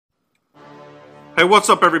Hey,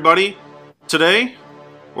 what's up everybody? Today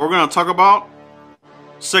we're going to talk about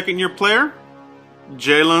second-year player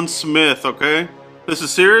Jaylon Smith, okay? This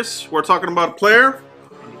is serious. We're talking about a player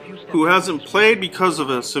who hasn't played because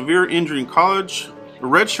of a severe injury in college.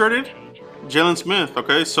 Redshirted Jaylon Smith,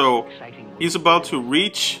 okay? So he's about to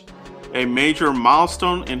reach a major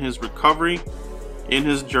milestone in his recovery, in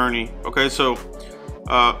his journey, okay? So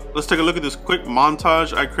let's take a look at this quick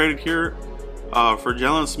montage I created here for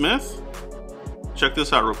Jaylon Smith. Check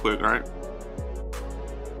this out real quick, all right?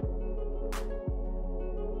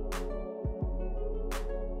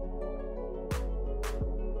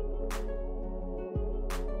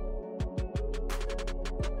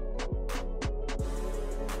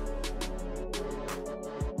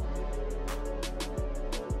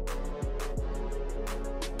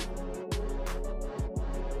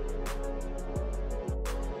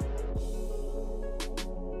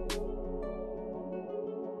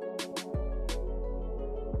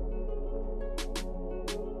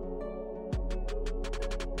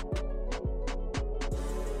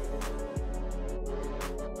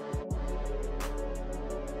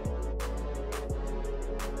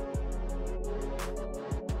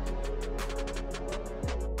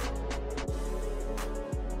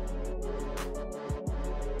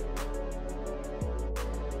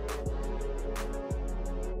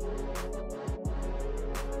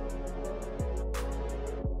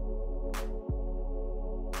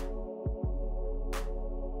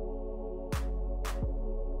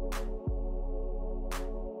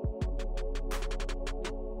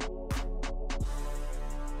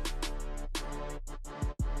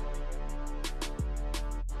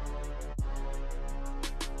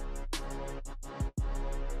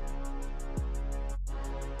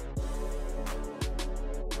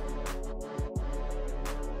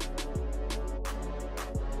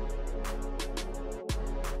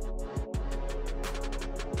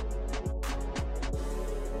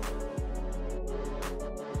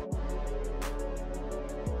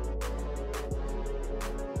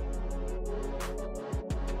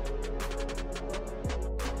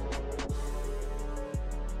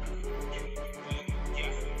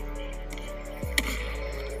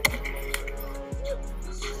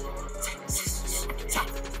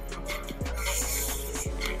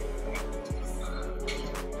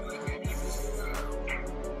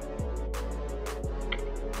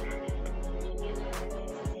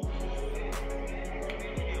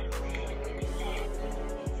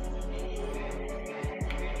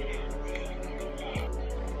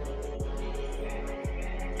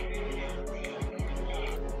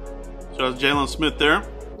 So that's Jaylon Smith there,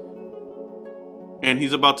 and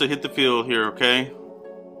he's about to hit the field here, okay?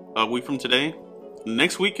 A week from today.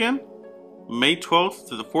 Next weekend, May 12th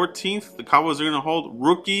to the 14th, the Cowboys are going to hold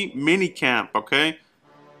rookie mini camp, okay?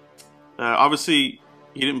 Obviously,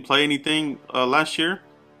 he didn't play anything last year.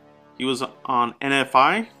 He was on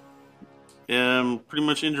NFI, pretty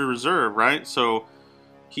much injured reserve, right? So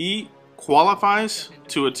he qualifies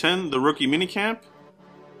to attend the rookie mini camp.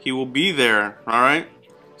 He will be there, all right?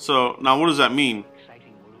 So now what does that mean?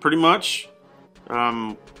 Pretty much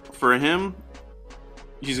for him,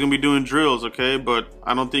 he's gonna be doing drills, okay? But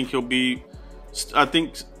I don't think he'll be, I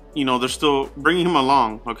think, you know, they're still bringing him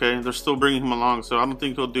along, okay? They're still bringing him along, so I don't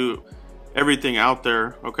think he'll do everything out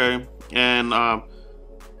there, okay? And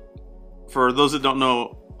for those that don't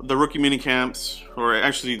know, the rookie mini camps, or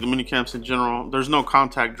actually the mini camps in general, there's no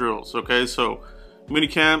contact drills, okay? So mini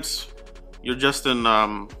camps, you're just in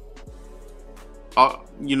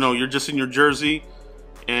you know, you're just in your jersey,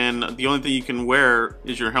 and the only thing you can wear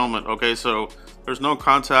is your helmet, okay? So there's no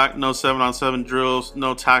contact, no 7-on-7 drills,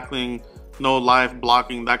 no tackling, no live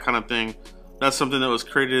blocking, that kind of thing. That's something that was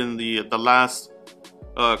created in the last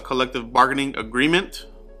collective bargaining agreement.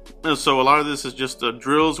 And so a lot of this is just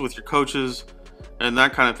drills with your coaches and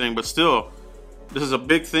that kind of thing. But still, this is a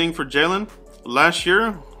big thing for Jaylon. Last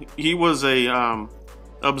year, he was a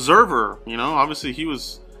observer, you know. Obviously, he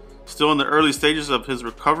was still in the early stages of his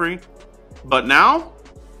recovery, but now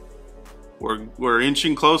we're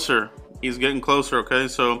inching closer. He's getting closer, okay?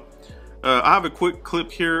 So I have a quick clip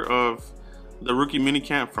here of the rookie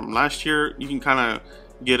minicamp from last year. You can kind of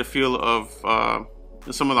get a feel of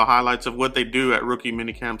some of the highlights of what they do at rookie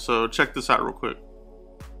minicamp. So check this out real quick.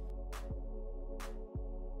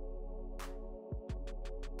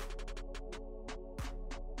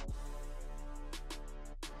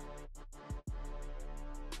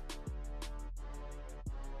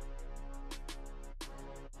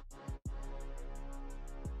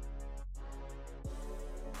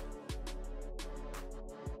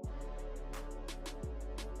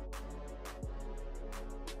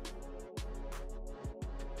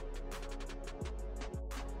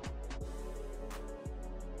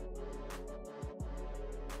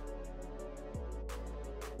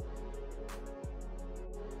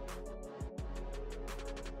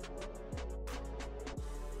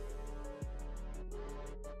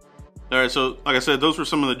 All right, so like I said, those were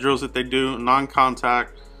some of the drills that they do,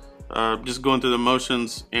 non-contact, just going through the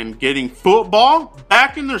motions and getting football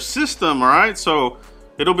back in their system. All right, so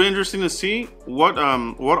it'll be interesting to see what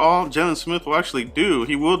all Jaylon Smith will actually do.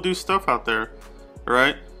 He will do stuff out there. All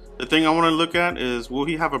right, the thing I want to look at is, will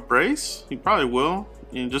he have a brace? He probably will,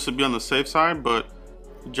 just to be on the safe side. But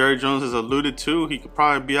Jerry Jones has alluded to he could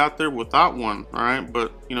probably be out there without one. All right,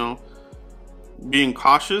 but you know, being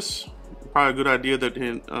cautious, probably a good idea that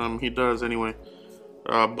he does anyway.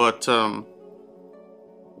 But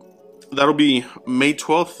that'll be May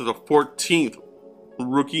 12th to the 14th,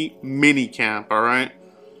 rookie mini camp. All right,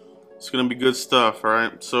 it's gonna be good stuff. All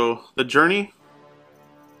right, so the journey,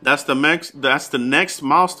 that's the next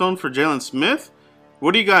milestone for Jaylon Smith.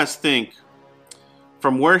 What do you guys think?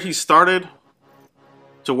 From where he started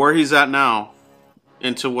to where he's at now,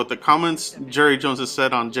 into what the comments Jerry Jones has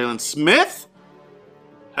said on Jaylon Smith.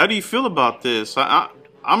 How do you feel about this?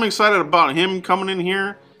 I'm excited about him coming in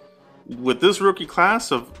here with this rookie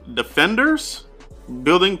class of defenders,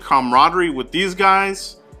 building camaraderie with these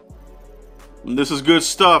guys. And this is good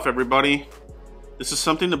stuff, everybody. This is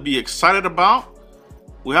something to be excited about.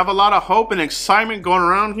 We have a lot of hope and excitement going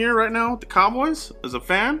around here right now with the Cowboys as a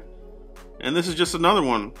fan. And this is just another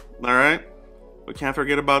one, all right? We can't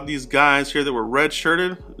forget about these guys here that were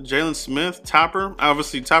red-shirted. Jaylon Smith, Tapper.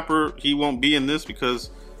 Obviously, Tapper, he won't be in this because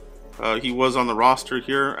he was on the roster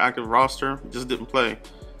here, active roster, just didn't play.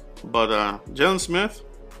 But Jaylon Smith,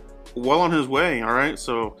 well on his way, all right?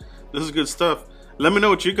 So this is good stuff. Let me know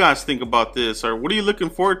what you guys think about this. Or what are you looking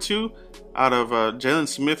forward to out of Jaylon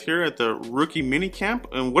Smith here at the rookie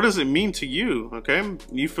minicamp? And what does it mean to you, okay?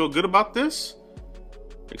 You feel good about this?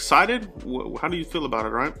 Excited? How do you feel about it,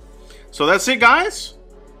 right? So that's it, guys.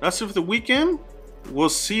 That's it for the weekend. We'll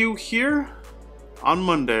see you here on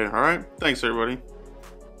Monday, all right? Thanks, everybody.